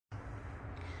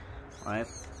Alright,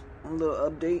 a little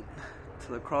update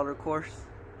to the crawler course.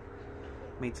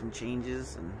 Made some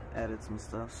changes and added some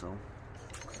stuff, so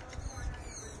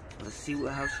let's see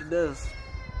how she does.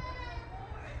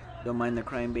 Don't mind the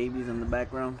crying babies in the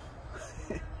background.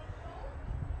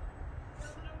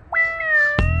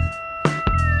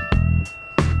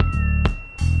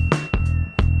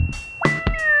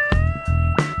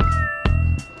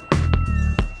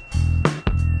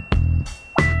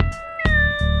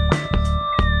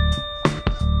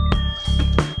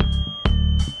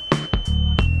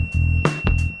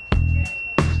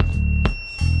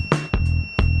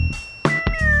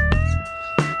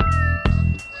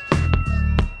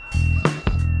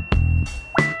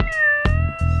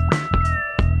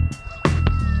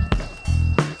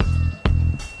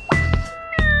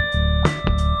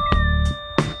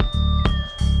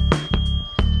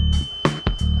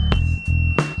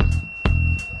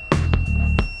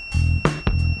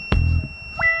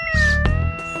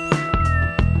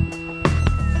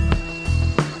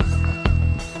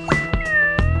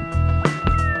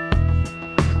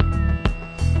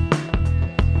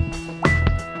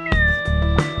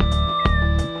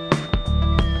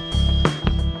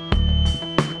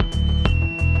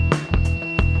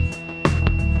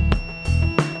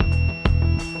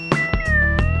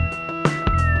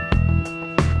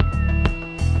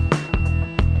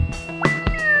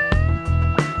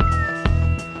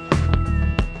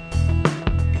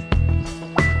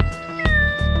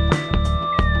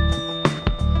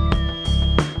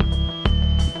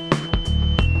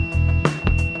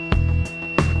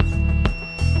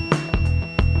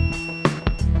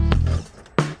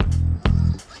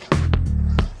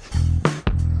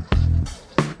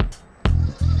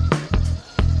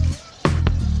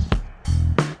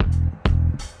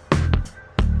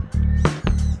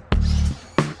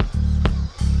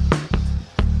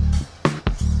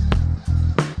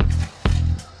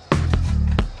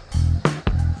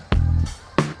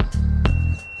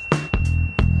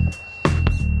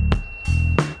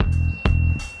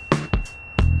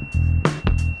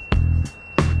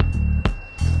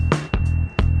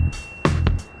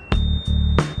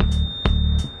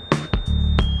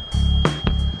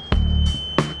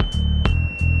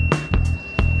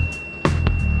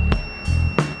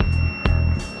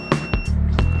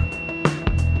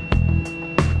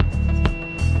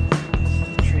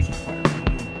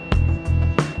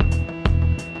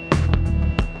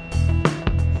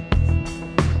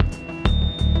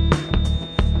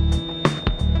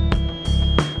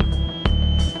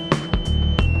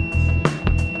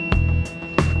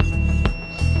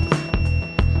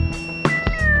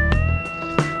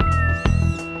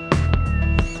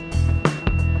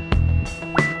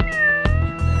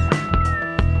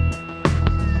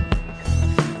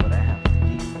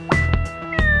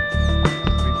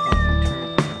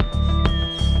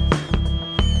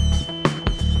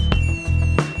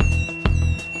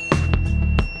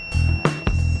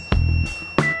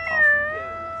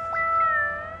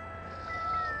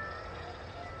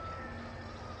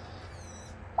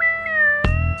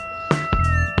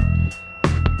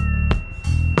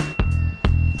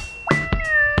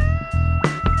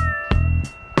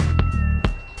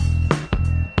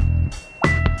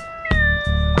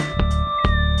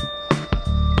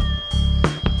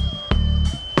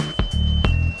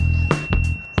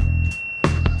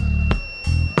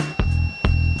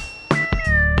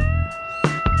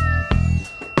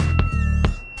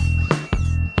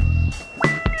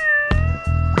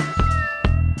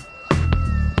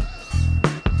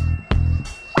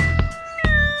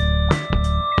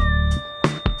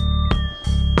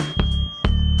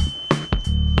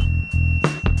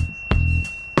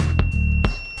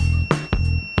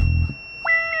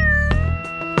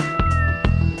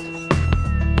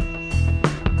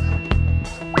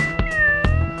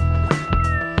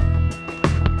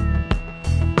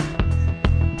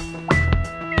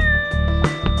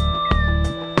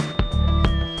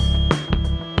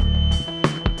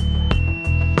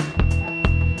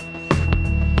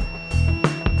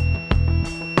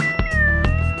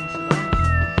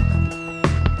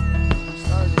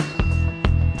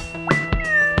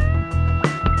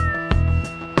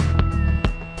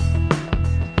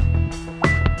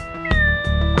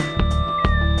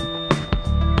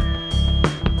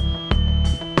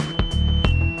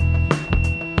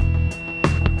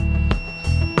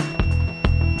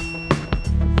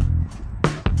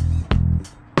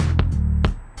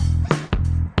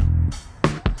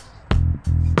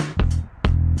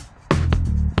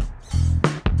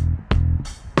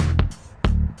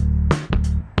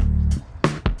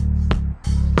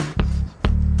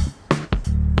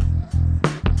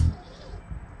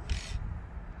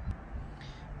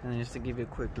 And just to give you a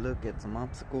quick look at some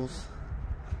obstacles,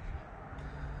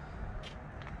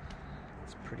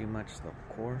 it's pretty much the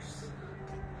course.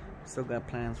 Still got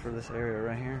plans for this area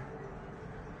right here.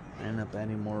 End up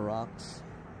adding more rocks.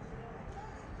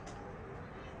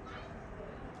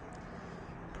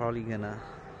 Probably gonna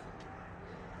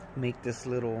make this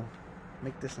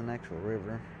an actual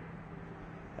river.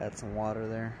 Add some water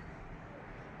there.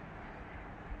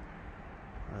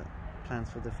 Plans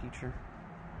for the future.